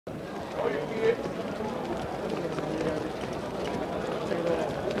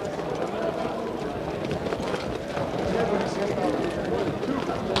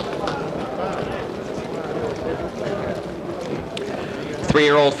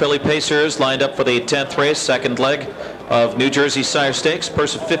Three-year-old filly pacers lined up for the 10th race, second leg of New Jersey Sire Stakes,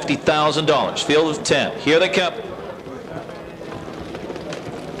 purse of $50,000. Field of 10. Here they come.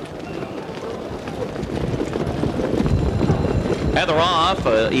 And they're off.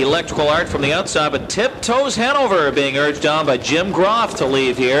 Electrical Art from the outside, but Tiptoes Hanover being urged on by Jim Groff to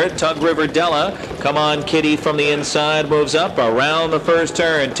leave here. Tug River Della, Come On Kitty from the inside, moves up around the first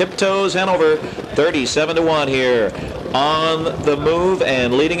turn. Tiptoes Hanover, 37-1 here. On the move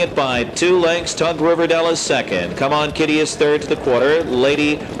and leading it by 2 lengths. Tug River Della is second. Come On Kitty is third to the quarter.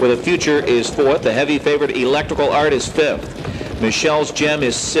 Lady with a Future is fourth. The heavy favorite Electrical Art is fifth. Michelle's Gem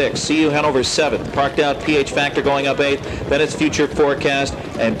is 6th. See You Hanover 7th. Parked Out PH Factor going up 8th. Then it's Future Forecast,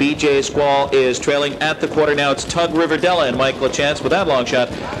 and BJ Squall is trailing at the quarter. Now it's Tug River Della and Michael Chance with that long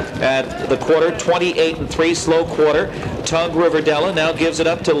shot at the quarter. 28-3 slow quarter. Tug River Della now gives it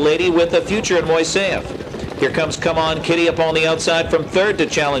up to Lady with a Future and Moiseyev. Here comes Come On Kitty up on the outside from third to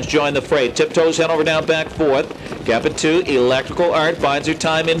challenge Join the Fray. Tiptoes Hanover down back fourth. Gap at 2. Electrical Art bides her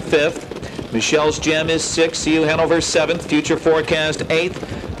time in fifth. Michelle's Gem is 6th. See You Hanover 7th. Future Forecast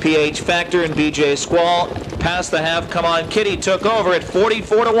 8th. PH Factor and BJ Squall. Past the half. Come On Kitty took over at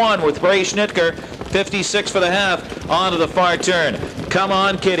 44-1 with Ray Schnitker. 56 for the half. On to the far turn. Come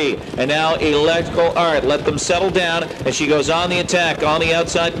On Kitty. And now Electrical Art. Let them settle down as she goes on the attack. On the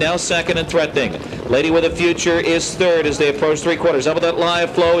outside, now second and threatening. Lady with a Future is third as they approach three quarters. Up with that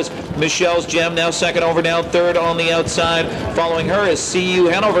live flow is Michelle's Gem, now second over, now third on the outside. Following her is See You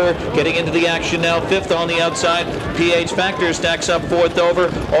Hanover, getting into the action now fifth on the outside. PH Factor stacks up fourth over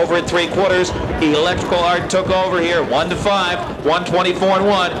at three quarters. Electrical Art took over here, 1-5,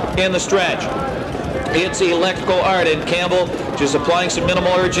 124-1 in the stretch. It's Electrical Art, and Campbell, just applying some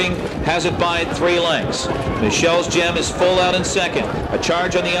minimal urging, has it by 3 lengths. Michelle's Gem is full out in second. A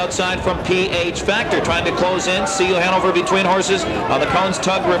charge on the outside from PH Factor, trying to close in. See You Hanover between horses. On the cones,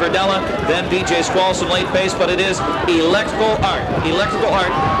 Tug River Della. Then BJ Squall, some late pace, but it is Electrical Art. Electrical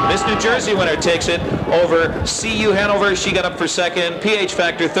Art, Miss New Jersey winner, takes it over See You Hanover. She got up for second. PH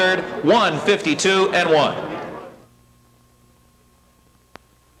Factor third, 152-1.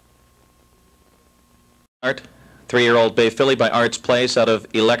 Art, 3-year-old bay filly by Art's Place out of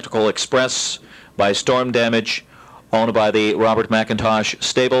Electrical Express by Storm Damage, owned by the Robert McIntosh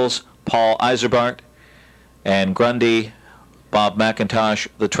Stables, Paul Eiserbart and Grundy, Bob McIntosh,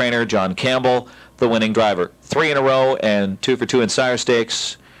 the trainer, John Campbell, the winning driver. 3 in a row and 2 for 2 in Sire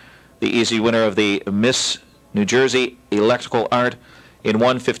Stakes. The easy winner of the Miss New Jersey, Electrical Art, in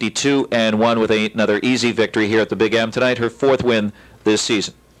 152-1 with another easy victory here at the Big M tonight, her 4th win this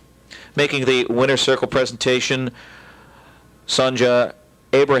season. Making the winner's circle presentation, Sonja,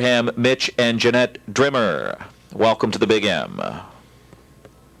 Abraham, Mitch, and Jeanette Drimmer. Welcome to the Big M.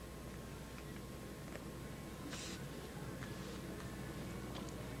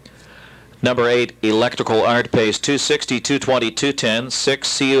 Number 8, Electrical Art, pays 260, 220, 210. 6,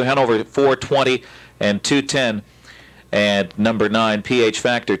 See You Hanover, 420 and 210. And number 9, PH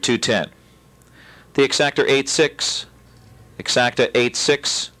Factor, 210. The Exactor 8-6, Exacta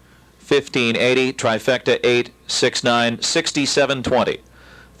 8-6. 1580, Trifecta 869, 6720.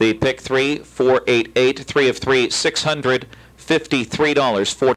 The pick 3, 488, 3 of 3, $653.